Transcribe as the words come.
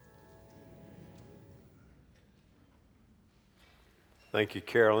Thank you,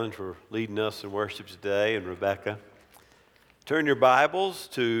 Carolyn, for leading us in worship today, and Rebecca. Turn your Bibles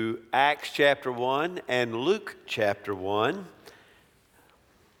to Acts chapter 1 and Luke chapter 1.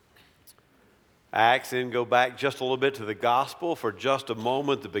 Acts, and go back just a little bit to the gospel for just a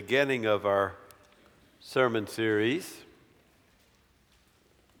moment, the beginning of our sermon series.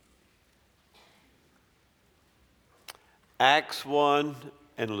 Acts 1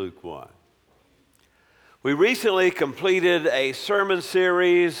 and Luke 1. We recently completed a sermon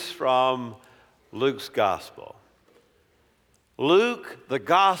series from Luke's Gospel. Luke, the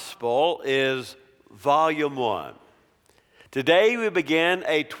Gospel, is volume 1. Today we begin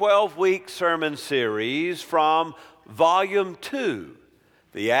a 12-week sermon series from volume 2,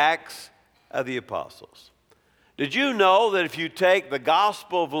 the Acts of the Apostles. Did you know that if you take the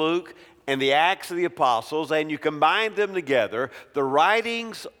Gospel of Luke and the Acts of the Apostles and you combine them together, the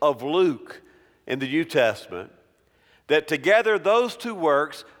writings of Luke in the New Testament, that together those two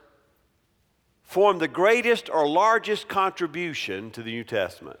works form the greatest or largest contribution to the New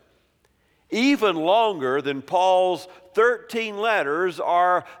Testament? Even longer than Paul's 13 letters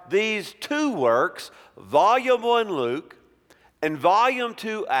are these two works, volume 1 Luke and volume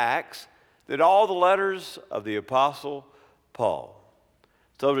 2 Acts, that all the letters of the Apostle Paul.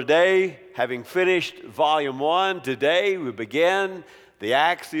 So today, having finished volume 1, today we begin the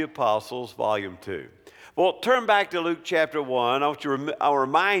Acts of the Apostles, volume 2. Well, turn back to Luke chapter 1. I'll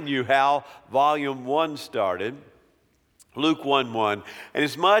remind you how volume 1 started. Luke 1:1. And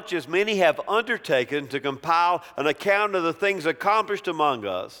as much as many have undertaken to compile an account of the things accomplished among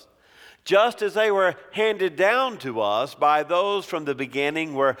us, just as they were handed down to us by those from the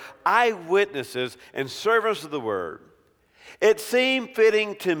beginning, were eyewitnesses and servants of the word, it seemed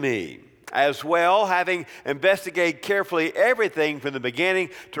fitting to me as well, having investigated carefully everything from the beginning,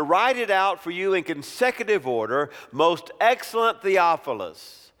 to write it out for you in consecutive order, most excellent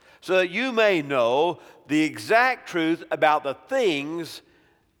Theophilus, so that you may know the exact truth about the things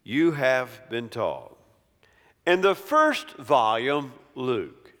you have been taught. In the first volume,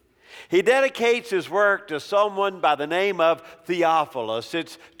 Luke, he dedicates his work to someone by the name of Theophilus.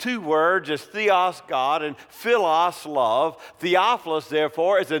 It's two words, it's theos, God, and philos, love. Theophilus,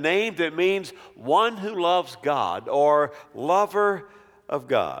 therefore, is a name that means one who loves God, or lover of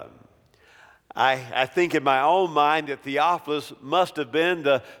God. I think in my own mind that Theophilus must have been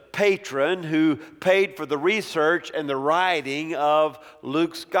the patron who paid for the research and the writing of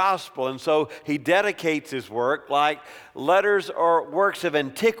Luke's gospel. And so he dedicates his work, like letters or works of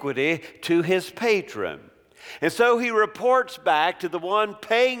antiquity, to his patron. And so he reports back to the one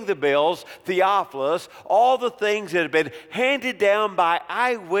paying the bills, Theophilus, all the things that have been handed down by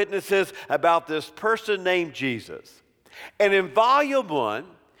eyewitnesses about this person named Jesus. And in volume 1,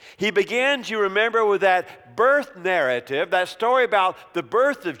 he begins, you remember, with that birth narrative, that story about the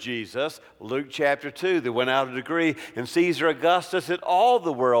birth of Jesus, Luke chapter 2, that went out a decree in Caesar Augustus that all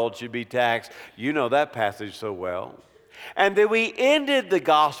the world should be taxed. You know that passage so well. And then we ended the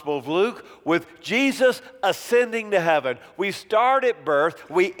Gospel of Luke with Jesus ascending to heaven. We start at birth,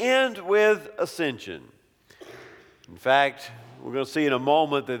 we end with ascension. In fact, we're going to see in a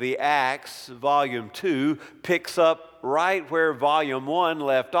moment that the Acts, volume 2, picks up right where volume 1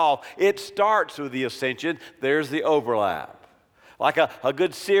 left off. It starts with the ascension. There's the overlap. Like a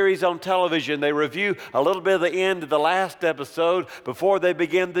good series on television, they review a little bit of the end of the last episode before they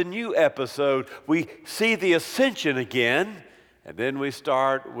begin the new episode. We see the ascension again, and then we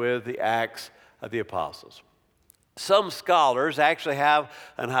start with the Acts of the Apostles. Some scholars actually have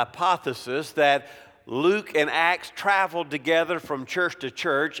an hypothesis that Luke and Acts traveled together from church to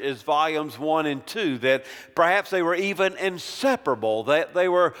church as volumes 1 and 2, that perhaps they were even inseparable, that they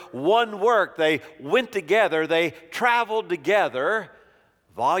were one work. They went together, they traveled together,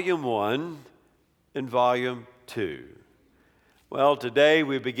 volume 1 and volume 2. Well, today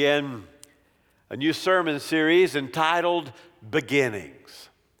we begin a new sermon series entitled Beginnings.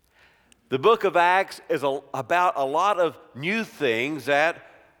 The book of Acts is about a lot of new things that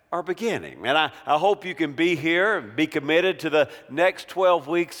are beginning. And I hope you can be here and be committed to the next 12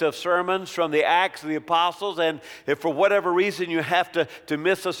 weeks of sermons from the Acts of the Apostles. And if for whatever reason you have to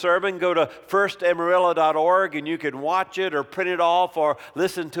miss a sermon, go to firstamarillo.org and you can watch it or print it off or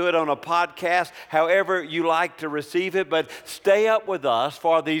listen to it on a podcast, however you like to receive it. But stay up with us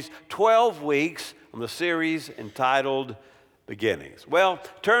for these 12 weeks on the series entitled Beginnings. Well,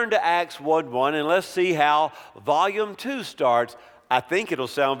 turn to Acts 1:1 and let's see how volume 2 starts. I think it'll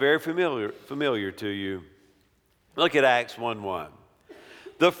sound very familiar to you. Look at Acts 1:1.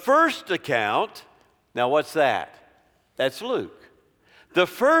 The first account, now what's that? That's Luke. The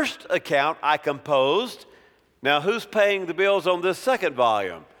first account I composed Now, who's paying the bills on this second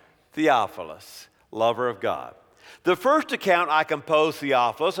volume? Theophilus, lover of God. The first account I composed,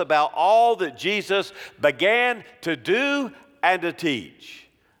 Theophilus, about all that Jesus began to do and to teach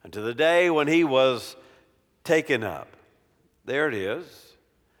until the day when he was taken up. There it is.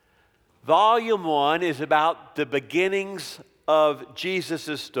 Volume 1 is about the beginnings of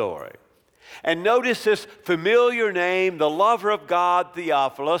Jesus' story. And notice this familiar name, the lover of God,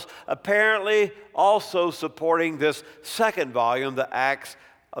 Theophilus, apparently also supporting this second volume, the Acts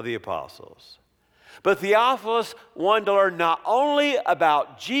of the Apostles. But Theophilus wanted to learn not only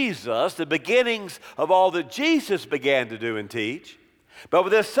about Jesus, the beginnings of all that Jesus began to do and teach, but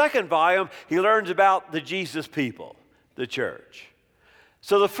with this second volume, he learns about the Jesus people, the church.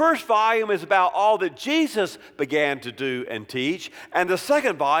 So the first volume is about all that Jesus began to do and teach, and the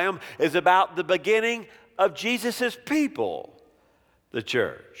second volume is about the beginning of Jesus' people, the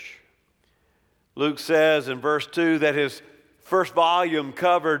church. Luke says in verse 2 that his first volume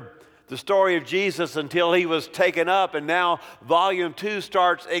covered the story of Jesus until he was taken up, and now volume 2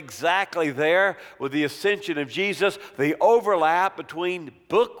 starts exactly there with the ascension of Jesus, the overlap between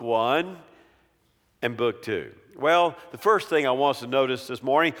book 1 and book 2. Well, the first thing I want us to notice this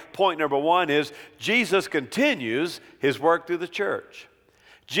morning, point number 1, is Jesus continues his work through the church.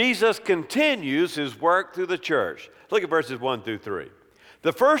 Jesus continues his work through the church. Look at verses 1 through 3.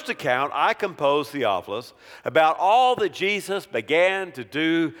 The first account I composed, Theophilus, about all that Jesus began to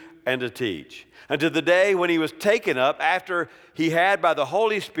do and to teach, until the day when he was taken up after he had by the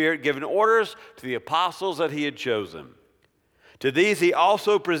Holy Spirit given orders to the apostles that he had chosen. To these he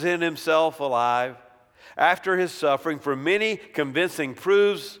also presented himself alive after his suffering for many convincing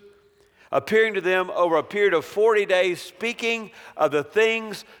proofs, appearing to them over a period of 40 days, speaking of the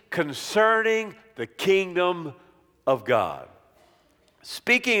things concerning the kingdom of God.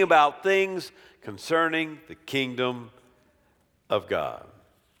 Speaking about things concerning the kingdom of God.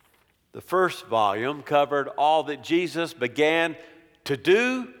 The first volume covered all that Jesus began to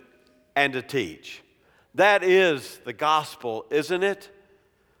do and to teach. That is the gospel, isn't it?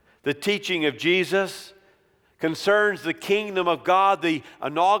 The teaching of Jesus concerns the kingdom of God, the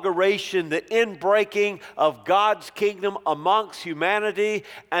inauguration, the inbreaking of God's kingdom amongst humanity,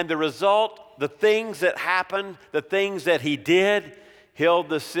 and the result, the things that happened, the things that he did, healed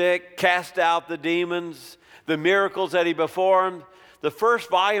the sick, cast out the demons, the miracles that he performed. The first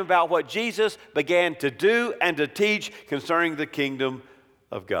volume about what Jesus began to do and to teach concerning the kingdom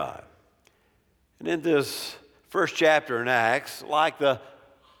of God. And in this first chapter in Acts, like the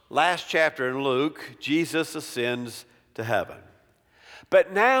last chapter in Luke, Jesus ascends to heaven.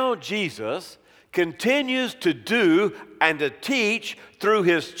 But now Jesus continues to do and to teach through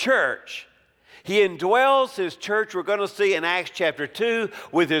his church. He indwells his church, we're going to see in Acts chapter 2,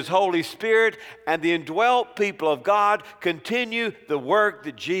 with his Holy Spirit, and the indwelt people of God continue the work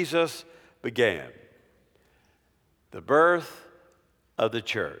that Jesus began. The birth of the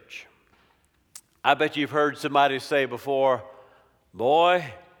church. I bet you've heard somebody say before, boy,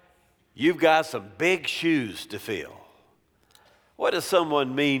 you've got some big shoes to fill. What does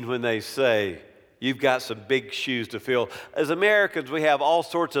someone mean when they say, you've got some big shoes to fill? As Americans, we have all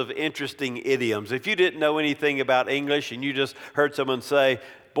sorts of interesting idioms. If you didn't know anything about English and you just heard someone say,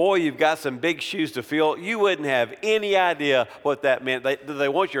 boy, you've got some big shoes to fill, you wouldn't have any idea what that meant. Do they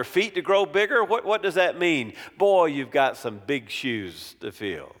want your feet to grow bigger? What does that mean? Boy, you've got some big shoes to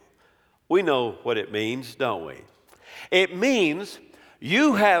fill. We know what it means, don't we? It means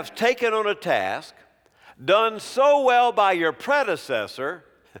you have taken on a task, done so well by your predecessor,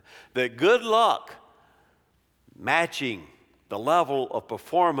 that good luck matching the level of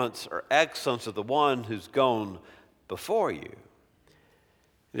performance or excellence of the one who's gone before you.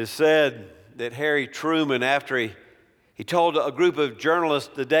 It is said that Harry Truman, after he told a group of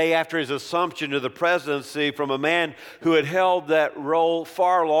journalists the day after his assumption to the presidency from a man who had held that role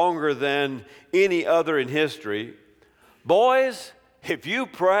far longer than any other in history, boys, if you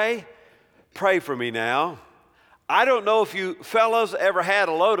pray for me now. I don't know if you fellas ever had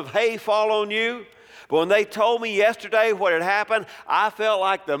a load of hay fall on you, but when they told me yesterday what had happened, I felt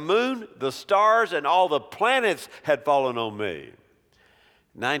like the moon, the stars, and all the planets had fallen on me.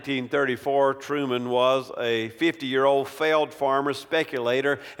 In 1934, Truman was a 50-year-old failed farmer,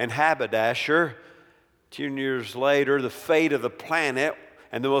 speculator, and haberdasher. 10 years later, the fate of the planet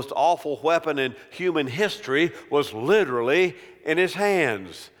and the most awful weapon in human history was literally in his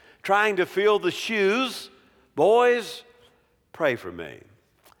hands. Trying to fill the shoes, boys, pray for me.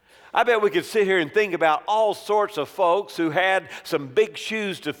 I bet we could sit here and think about all sorts of folks who had some big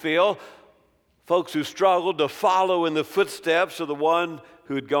shoes to fill, folks who struggled to follow in the footsteps of the one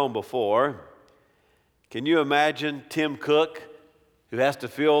who had gone before. Can you imagine Tim Cook, who has to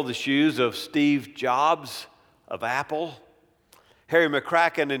fill the shoes of Steve Jobs of Apple? Harry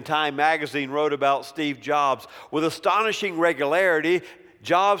McCracken in Time magazine wrote about Steve Jobs. With astonishing regularity,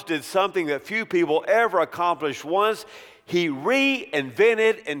 Jobs did something that few people ever accomplished once. He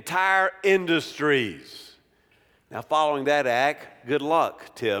reinvented entire industries. Now, following that act, good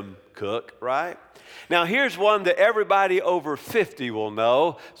luck, Tim Cook, right? Now, here's one that everybody over 50 will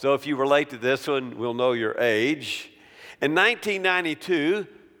know. So if you relate to this one, we'll know your age. In 1992,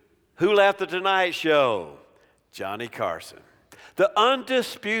 who left The Tonight Show? Johnny Carson. The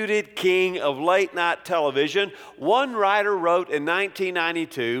undisputed king of late-night television. One writer wrote in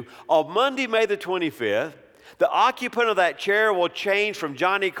 1992, on Monday, May the 25th, the occupant of that chair will change from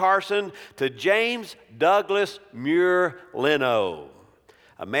Johnny Carson to James Douglas Muir Leno,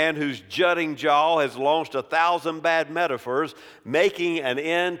 a man whose jutting jaw has launched 1,000 bad metaphors, making an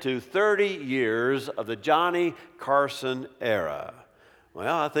end to 30 years of the Johnny Carson era.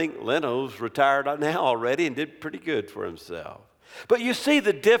 Well, I think Leno's retired now already and did pretty good for himself. But you see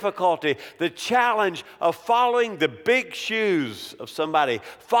the difficulty, the challenge of following the big shoes of somebody,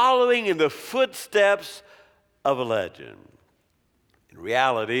 following in the footsteps of a legend. In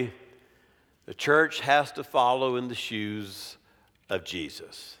reality, the church has to follow in the shoes of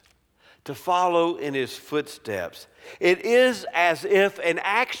Jesus, to follow in his footsteps. It is as if in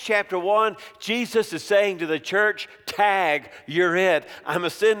Acts chapter 1, Jesus is saying to the church, tag, you're it. I'm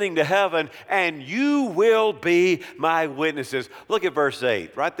ascending to heaven, and you will be my witnesses. Look at verse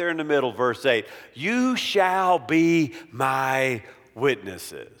 8, right there in the middle, verse 8. You shall be my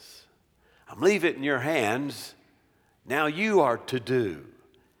witnesses. I'm leaving it in your hands. Now you are to do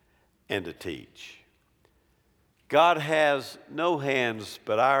and to teach. God has no hands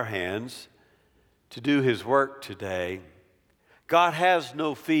but our hands to do his work today. God has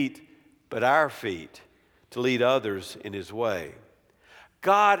no feet but our feet to lead others in his way.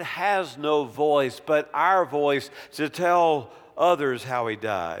 God has no voice but our voice to tell others how he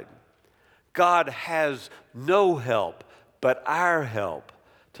died. God has no help but our help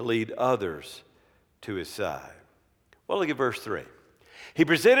to lead others to his side. Well, look at verse 3. He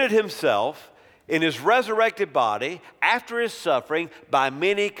presented himself in his resurrected body after his suffering by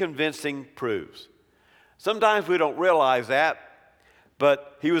many convincing proofs. Sometimes we don't realize that,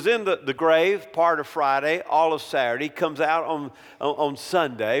 but he was in the grave part of Friday, all of Saturday, comes out on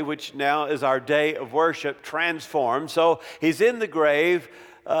Sunday, which now is our day of worship, transformed. So he's in the grave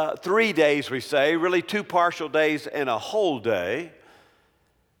 3 days, we say, really 2 partial days and a whole day.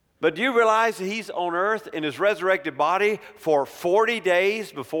 But do you realize that he's on earth in his resurrected body for 40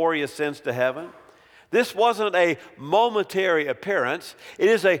 days before he ascends to heaven? This wasn't a momentary appearance. It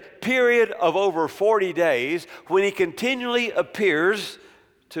is a period of over 40 days when he continually appears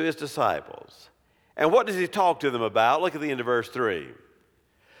to his disciples. And what does he talk to them about? Look at the end of verse 3.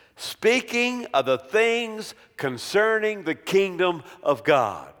 Speaking of the things concerning the kingdom of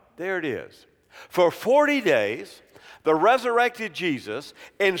God. There it is. For 40 days, the resurrected Jesus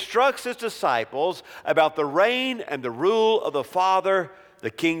instructs his disciples about the reign and the rule of the Father,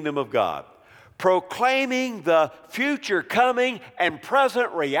 the kingdom of God, proclaiming the future coming and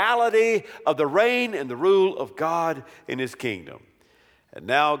present reality of the reign and the rule of God in his kingdom. And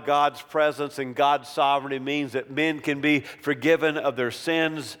now God's presence and God's sovereignty means that men can be forgiven of their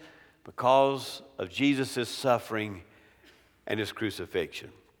sins because of Jesus' suffering and his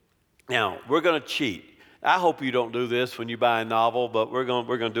crucifixion. Now, we're going to cheat. I hope you don't do this when you buy a novel, but we're going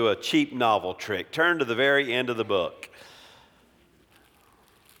to do a cheap novel trick. Turn to the very end of the book.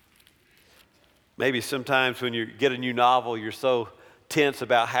 Maybe sometimes when you get a new novel, you're so tense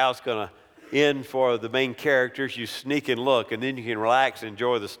about how it's going to end for the main characters, you sneak and look, and then you can relax and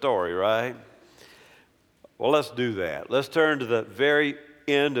enjoy the story, right? Well, let's do that. Let's turn to the very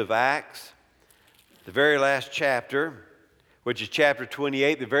end of Acts, the very last chapter, which is chapter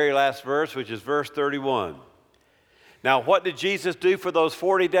 28, the very last verse, which is verse 31. Now, what did Jesus do for those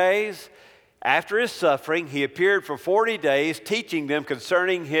 40 days? After his suffering, he appeared for 40 days, teaching them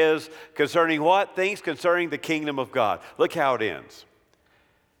concerning what? Things concerning the kingdom of God. Look how it ends.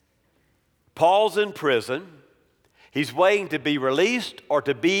 Paul's in prison. He's waiting to be released or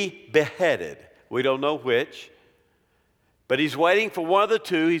to be beheaded. We don't know which. But he's waiting for one of the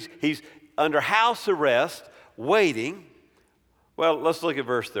two. He's under house arrest, waiting. Well, let's look at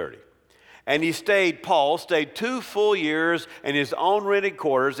verse 30. And Paul stayed 2 full years in his own rented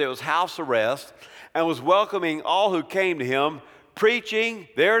quarters. It was house arrest, and was welcoming all who came to him, preaching,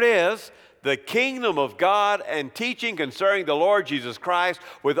 there it is, the kingdom of God, and teaching concerning the Lord Jesus Christ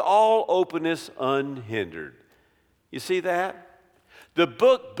with all openness unhindered. You see that? The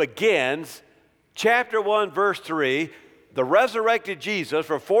book begins Chapter 1, verse 3, the resurrected Jesus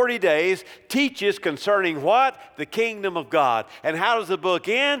for 40 days teaches concerning what? The kingdom of God. And how does the book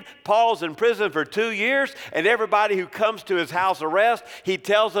end? Paul's in prison for 2 years, and everybody who comes to his house arrest, he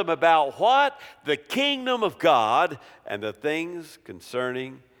tells them about what? The kingdom of God and the things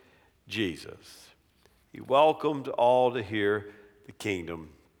concerning Jesus. He welcomed all to hear the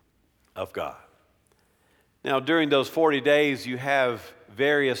kingdom of God. Now, during those 40 days, you have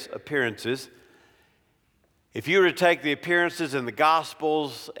various appearances. If you were to take the appearances in the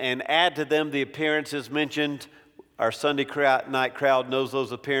Gospels and add to them the appearances mentioned, our Sunday night crowd knows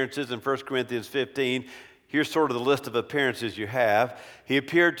those appearances in 1 Corinthians 15. Here's sort of the list of appearances you have. He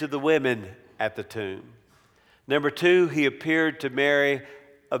appeared to the women at the tomb. Number 2, he appeared to Mary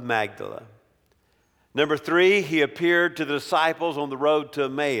of Magdala. Number 3, he appeared to the disciples on the road to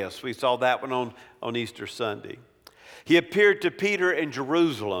Emmaus. We saw that one on Easter Sunday. He appeared to Peter in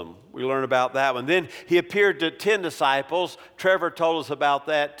Jerusalem. We learn about that one. Then he appeared to 10 disciples. Trevor told us about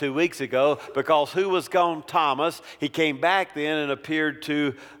that 2 weeks ago because who was gone? Thomas. He came back then and appeared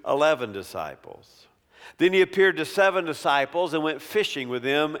to 11 disciples. Then he appeared to 7 disciples and went fishing with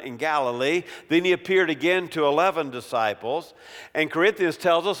them in Galilee. Then he appeared again to 11 disciples. And Corinthians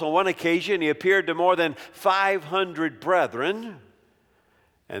tells us on one occasion he appeared to more than 500 brethren.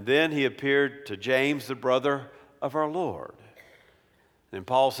 And then he appeared to James, the brother of our Lord. And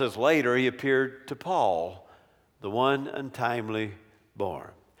Paul says later he appeared to Paul, the one untimely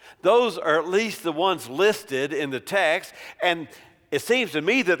born. Those are at least the ones listed in the text, and it seems to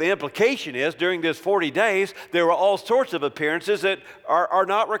me that the implication is during this 40 days there were all sorts of appearances that are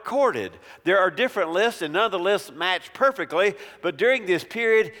not recorded. There are different lists and none of the lists match perfectly, but during this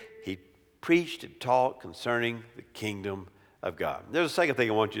period he preached and taught concerning the kingdom of God. There's a second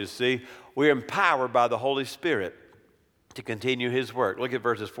thing I want you to see. We're empowered by the Holy Spirit to continue his work. Look at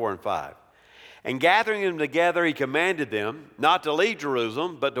verses 4 and 5. And gathering them together, he commanded them not to leave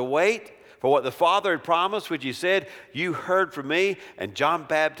Jerusalem, but to wait for what the Father had promised, which he said, you heard from me, and John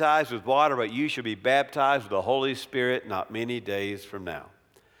baptized with water, but you shall be baptized with the Holy Spirit not many days from now.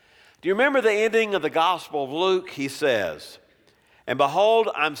 Do you remember the ending of the Gospel of Luke? He says, and behold,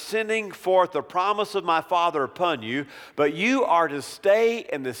 I'm sending forth the promise of my Father upon you, but you are to stay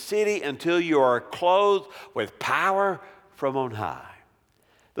in the city until you are clothed with power from on high.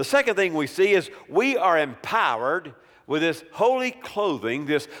 The second thing we see is we are empowered with this holy clothing,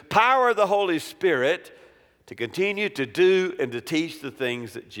 this power of the Holy Spirit to continue to do and to teach the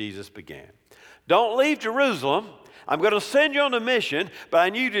things that Jesus began. Don't leave Jerusalem. I'm going to send you on a mission, but I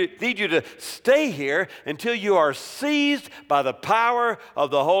need you to stay here until you are seized by the power of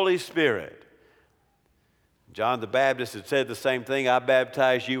the Holy Spirit. John the Baptist had said the same thing. I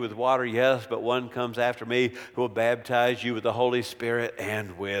baptize you with water, yes, but one comes after me who will baptize you with the Holy Spirit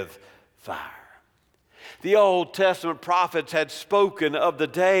and with fire. The Old Testament prophets had spoken of the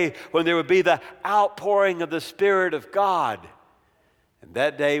day when there would be the outpouring of the Spirit of God. And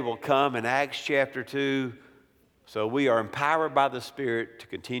that day will come in Acts chapter 2. So we are empowered by the Spirit to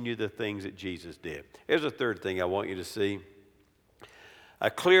continue the things that Jesus did. Here's a third thing I want you to see. A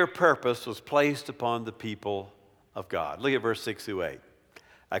clear purpose was placed upon the people of God. Look at verse 6 through 8.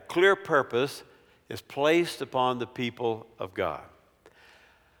 A clear purpose is placed upon the people of God.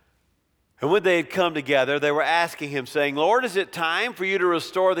 And when they had come together, they were asking him, saying, Lord, is it time for you to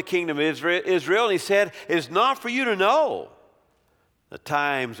restore the kingdom of Israel? And he said, it is not for you to know the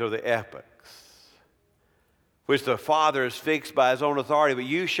times or the epochs which the Father has fixed by his own authority, but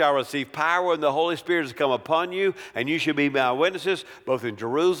you shall receive power when the Holy Spirit has come upon you, and you shall be my witnesses both in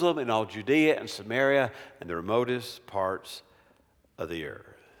Jerusalem and all Judea and Samaria and the remotest parts of the earth.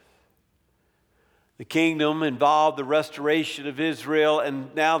 The kingdom involved the restoration of Israel,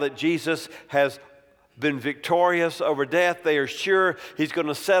 and now that Jesus has been victorious over death, they are sure he's going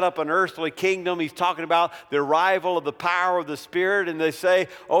to set up an earthly kingdom. He's talking about the arrival of the power of the Spirit, and they say,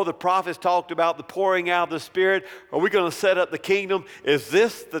 oh, the prophets talked about the pouring out of the Spirit. Are we going to set up the kingdom? Is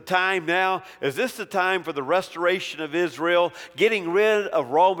this the time now? Is this the time for the restoration of Israel, getting rid of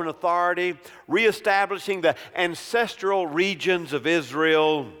Roman authority, reestablishing the ancestral regions of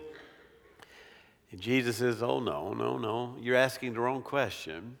Israel? And Jesus says, oh, no. You're asking the wrong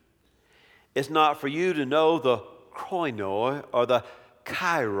question. It's not for you to know the chronoi or the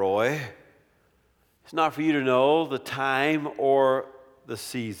kairoi. It's not for you to know the time or the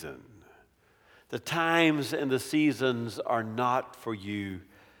season. The times and the seasons are not for you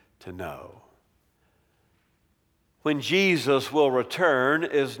to know. When Jesus will return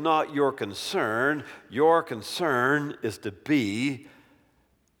is not your concern. Your concern is to be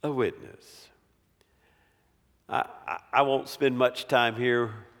a witness. I won't spend much time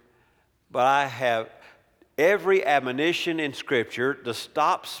here, but I have every admonition in Scripture to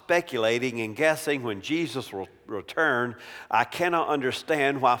stop speculating and guessing when Jesus will return. I cannot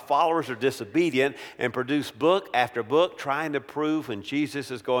understand why followers are disobedient and produce book after book trying to prove when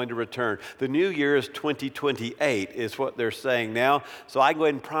Jesus is going to return. The new year is 2028 is what they're saying now. So I go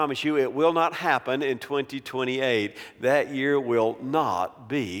ahead and promise you it will not happen in 2028. That year will not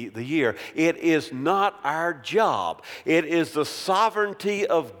be the year. It is not our job. It is the sovereignty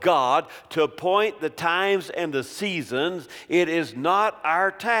of God to appoint the times and the seasons. It is not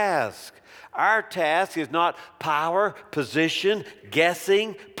our task. Our task is not power, position,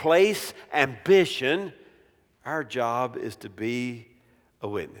 guessing, place, ambition. Our job is to be a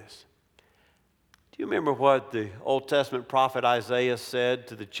witness. Do you remember what the Old Testament prophet Isaiah said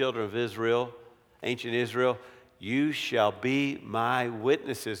to the children of Israel, ancient Israel? You shall be my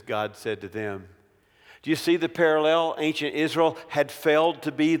witnesses, God said to them. Do you see the parallel? Ancient Israel had failed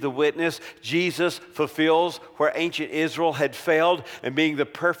to be the witness. Jesus fulfills where ancient Israel had failed in being the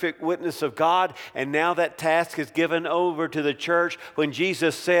perfect witness of God. And now that task is given over to the church when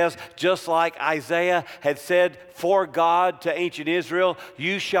Jesus says, just like Isaiah had said for God to ancient Israel,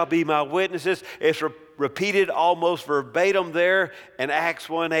 you shall be my witnesses. It's repeated almost verbatim there in Acts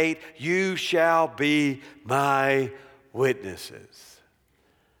 1:8, you shall be my witnesses.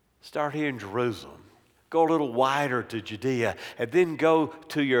 Start here in Jerusalem. Go a little wider to Judea, and then go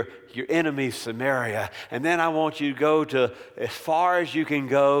to your enemy Samaria. And then I want you to go to as far as you can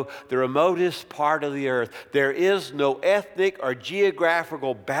go, the remotest part of the earth. There is no ethnic or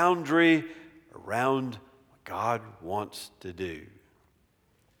geographical boundary around what God wants to do.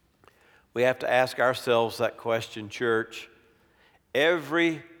 We have to ask ourselves that question, church.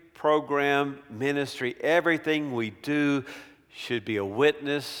 Every program, ministry, everything we do should be a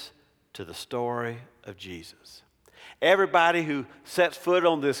witness to the story of Jesus. Everybody who sets foot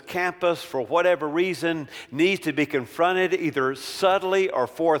on this campus for whatever reason needs to be confronted either subtly or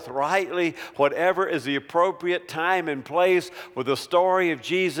forthrightly, whatever is the appropriate time and place, with the story of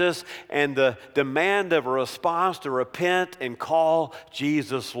Jesus and the demand of a response to repent and call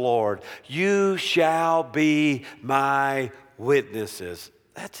Jesus Lord. You shall be my witnesses.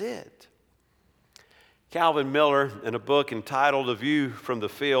 That's it. Calvin Miller, in a book entitled A View from the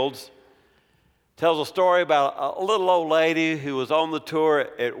Fields, tells a story about a little old lady who was on the tour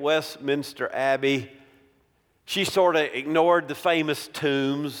at Westminster Abbey. She sort of ignored the famous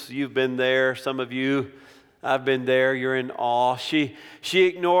tombs. You've been there, some of you. I've been there. You're in awe. She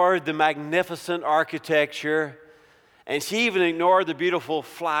ignored the magnificent architecture, and she even ignored the beautiful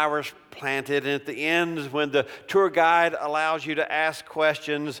flowers planted. And at the end, when the tour guide allows you to ask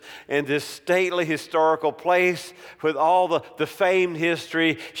questions in this stately historical place with all the famed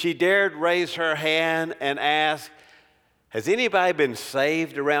history, she dared raise her hand and ask, has anybody been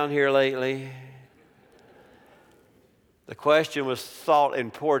saved around here lately? The question was thought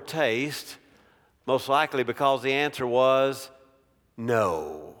in poor taste, most likely because the answer was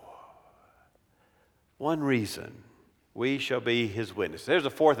no. One reason. We shall be his witness. There's a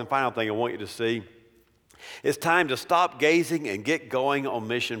fourth and final thing I want you to see. It's time to stop gazing and get going on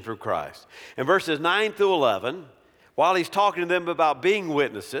mission for Christ. In verses 9 through 11, while he's talking to them about being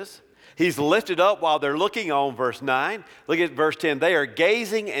witnesses, he's lifted up while they're looking on, verse 9. Look at verse 10. They are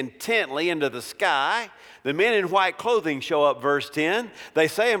gazing intently into the sky. The men in white clothing show up, verse 10. They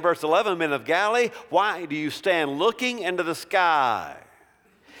say in verse 11, men of Galilee, why do you stand looking into the sky?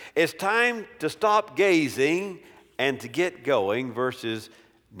 It's time to stop gazing and to get going, verses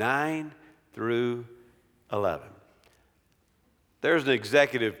 9 through 11. There's an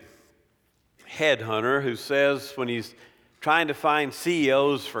executive headhunter who says when he's trying to find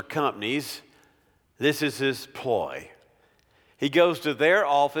CEOs for companies, this is his ploy. He goes to their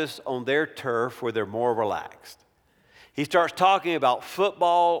office on their turf where they're more relaxed. He starts talking about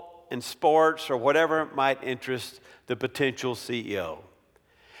football and sports or whatever might interest the potential CEO.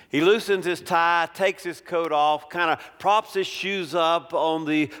 He loosens his tie, takes his coat off, kind of props his shoes up on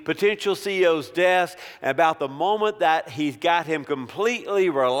the potential CEO's desk. And about the moment that he's got him completely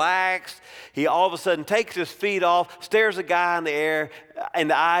relaxed, he all of a sudden takes his feet off, stares the guy in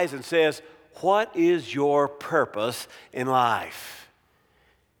the eyes and says, what is your purpose in life?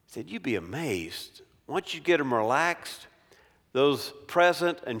 He said, you'd be amazed. Once you get them relaxed, those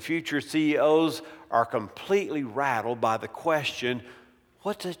present and future CEOs are completely rattled by the question,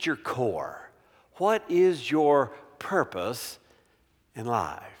 what's at your core? What is your purpose in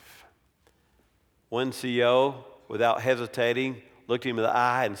life? One CEO, without hesitating, looked him in the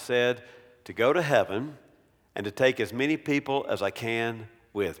eye and said, to go to heaven and to take as many people as I can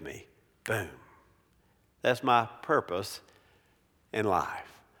with me. Boom. That's my purpose in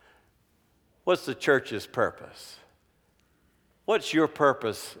life. What's the church's purpose? What's your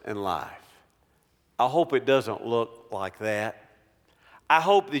purpose in life? I hope it doesn't look like that. I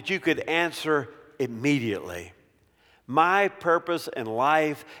hope that you could answer immediately. My purpose in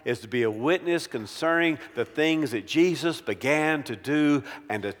life is to be a witness concerning the things that Jesus began to do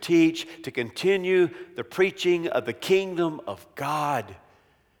and to teach, to continue the preaching of the kingdom of God.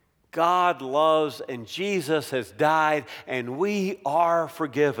 God loves and Jesus has died and we are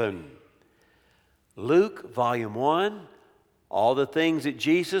forgiven. Luke, volume 1, all the things that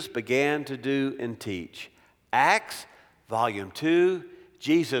Jesus began to do and teach. Acts, volume 2,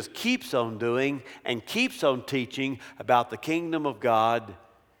 Jesus keeps on doing and keeps on teaching about the kingdom of God,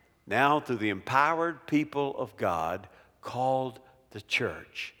 now through the empowered people of God called the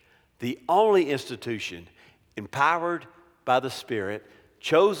church. The only institution empowered by the Spirit,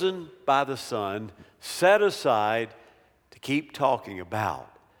 chosen by the Son, set aside to keep talking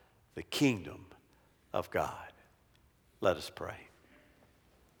about the kingdom of God. Let us pray.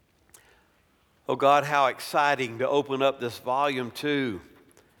 Oh God, how exciting to open up this volume 2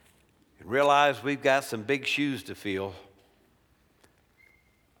 and realize we've got some big shoes to fill.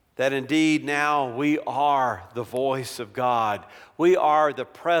 That indeed now we are the voice of God. We are the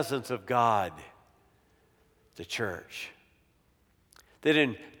presence of God, the church. That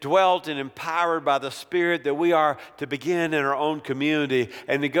indwelt and empowered by the Spirit, that we are to begin in our own community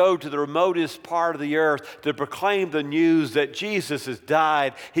and to go to the remotest part of the earth to proclaim the news that Jesus has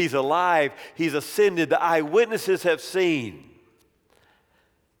died, He's alive, He's ascended, the eyewitnesses have seen.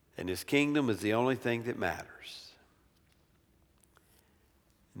 And His kingdom is the only thing that matters.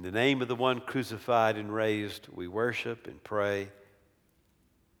 In the name of the one crucified and raised, we worship and pray.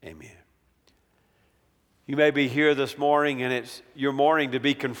 Amen. You may be here this morning and it's your morning to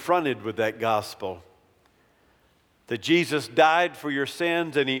be confronted with that gospel. That Jesus died for your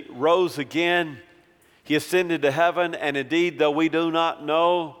sins and He rose again. He ascended to heaven, and indeed, though we do not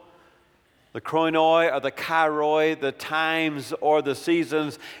know the chronoi or the kairoi, the times or the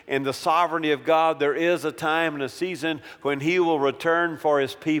seasons, in the sovereignty of God, there is a time and a season when He will return for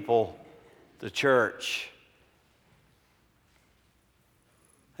His people, the church.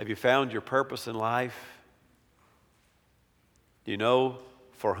 Have you found your purpose in life? Do you know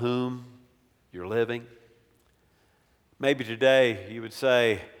for whom you're living? Maybe today you would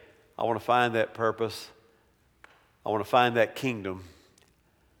say, I want to find that purpose. I want to find that kingdom.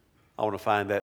 I want to find that